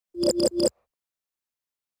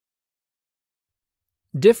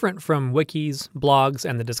Different from wikis, blogs,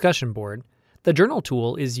 and the discussion board, the journal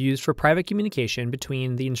tool is used for private communication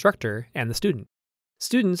between the instructor and the student.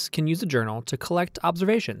 Students can use a journal to collect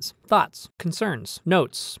observations, thoughts, concerns,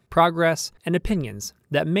 notes, progress, and opinions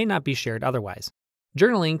that may not be shared otherwise.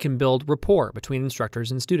 Journaling can build rapport between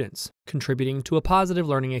instructors and students, contributing to a positive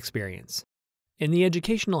learning experience. In the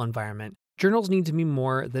educational environment, journals need to be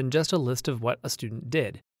more than just a list of what a student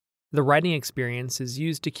did. The writing experience is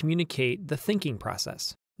used to communicate the thinking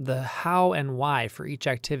process, the how and why for each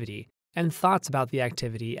activity, and thoughts about the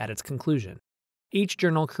activity at its conclusion. Each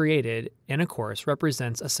journal created in a course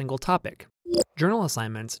represents a single topic. Journal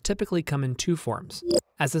assignments typically come in two forms: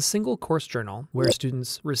 as a single course journal, where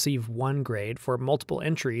students receive one grade for multiple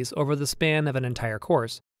entries over the span of an entire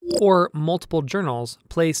course, or multiple journals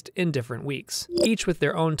placed in different weeks, each with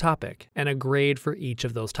their own topic and a grade for each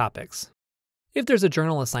of those topics. If there's a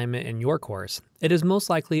journal assignment in your course, it has most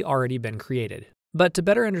likely already been created. But to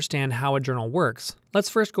better understand how a journal works, let's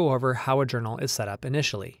first go over how a journal is set up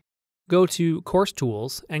initially. Go to Course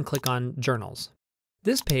Tools and click on Journals.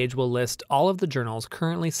 This page will list all of the journals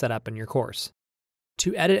currently set up in your course.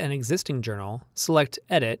 To edit an existing journal, select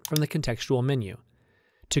Edit from the contextual menu.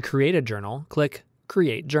 To create a journal, click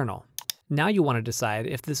Create Journal. Now you want to decide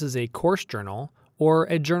if this is a course journal or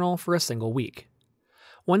a journal for a single week.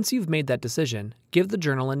 Once you've made that decision, give the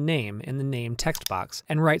journal a name in the Name text box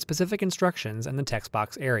and write specific instructions in the text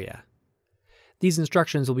box area. These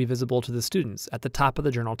instructions will be visible to the students at the top of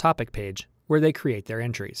the journal topic page, where they create their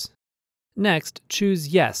entries. Next, choose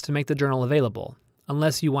Yes to make the journal available.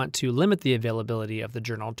 Unless you want to limit the availability of the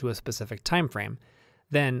journal to a specific time frame,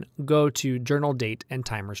 then go to Journal Date and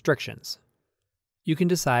Time Restrictions. You can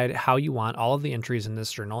decide how you want all of the entries in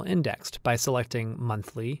this journal indexed by selecting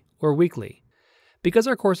monthly or weekly. Because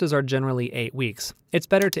our courses are generally 8 weeks, it's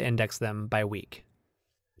better to index them by week.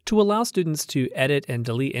 To allow students to edit and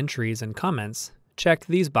delete entries and comments, check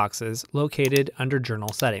these boxes located under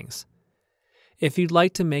Journal Settings. If you'd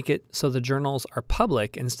like to make it so the journals are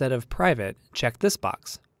public instead of private, check this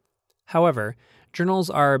box. However,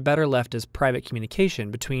 journals are better left as private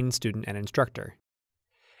communication between student and instructor.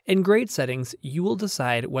 In grade settings, you will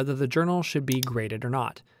decide whether the journal should be graded or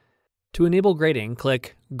not. To enable grading,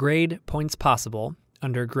 click Grade Points Possible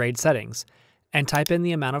under Grade Settings and type in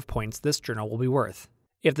the amount of points this journal will be worth.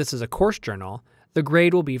 If this is a course journal, the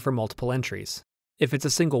grade will be for multiple entries. If it's a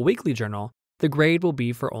single weekly journal, the grade will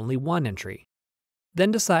be for only one entry.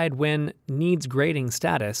 Then decide when Needs Grading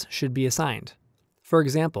status should be assigned. For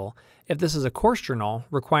example, if this is a course journal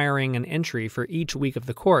requiring an entry for each week of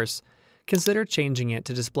the course, consider changing it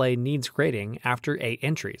to display Needs Grading after 8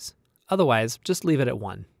 entries. Otherwise, just leave it at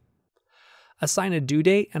 1. Assign a due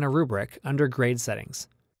date and a rubric under Grade Settings.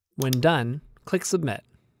 When done, click Submit.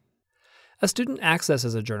 A student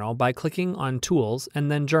accesses a journal by clicking on Tools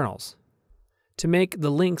and then Journals. To make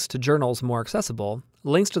the links to journals more accessible,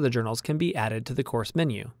 links to the journals can be added to the course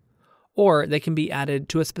menu, or they can be added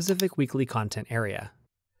to a specific weekly content area.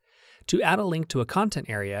 To add a link to a content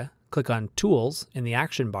area, click on Tools in the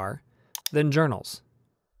action bar, then Journals.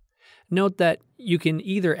 Note that you can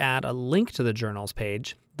either add a link to the Journals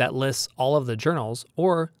page that lists all of the journals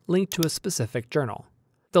or link to a specific journal.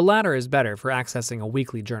 The latter is better for accessing a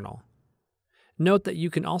weekly journal. Note that you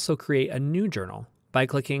can also create a new journal by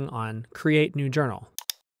clicking on Create New Journal.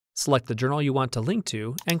 Select the journal you want to link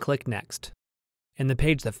to and click Next. In the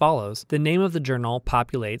page that follows, the name of the journal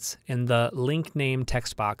populates in the Link Name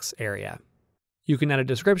text box area. You can add a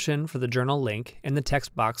description for the journal link in the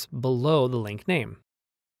text box below the link name.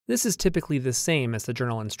 This is typically the same as the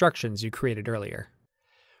journal instructions you created earlier.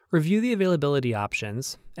 Review the availability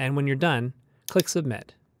options, and when you're done, click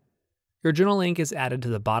Submit. Your journal link is added to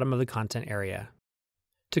the bottom of the content area.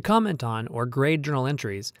 To comment on or grade journal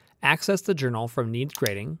entries, access the journal from Needs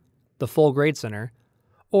Grading, the Full Grade Center,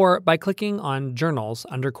 or by clicking on Journals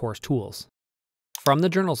under Course Tools. From the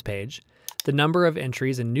Journals page, the number of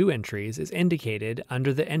entries and new entries is indicated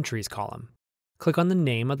under the Entries column. Click on the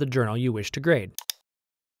name of the journal you wish to grade.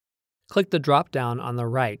 Click the drop-down on the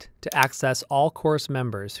right to access all course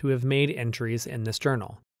members who have made entries in this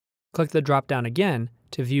journal. Click the drop-down again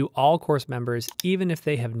to view all course members even if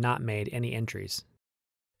they have not made any entries.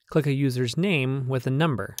 Click a user's name with a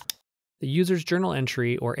number. The user's journal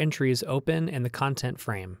entry or entries open in the content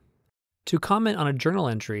frame. To comment on a journal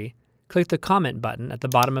entry, click the Comment button at the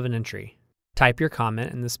bottom of an entry. Type your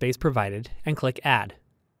comment in the space provided and click Add.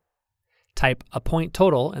 Type a point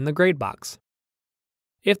total in the grade box.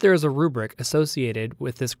 If there is a rubric associated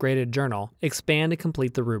with this graded journal, expand and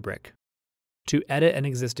complete the rubric. To edit an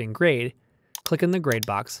existing grade, click in the grade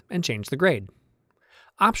box and change the grade.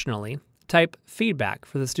 Optionally, type feedback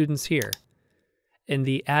for the students here. In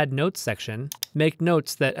the Add Notes section, make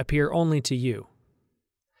notes that appear only to you.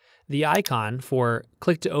 The icon for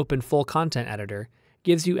Click to Open Full Content Editor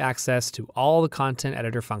gives you access to all the content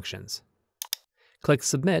editor functions. Click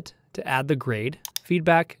Submit to add the grade,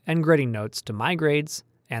 feedback, and grading notes to My Grades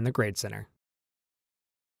and the Grade Center.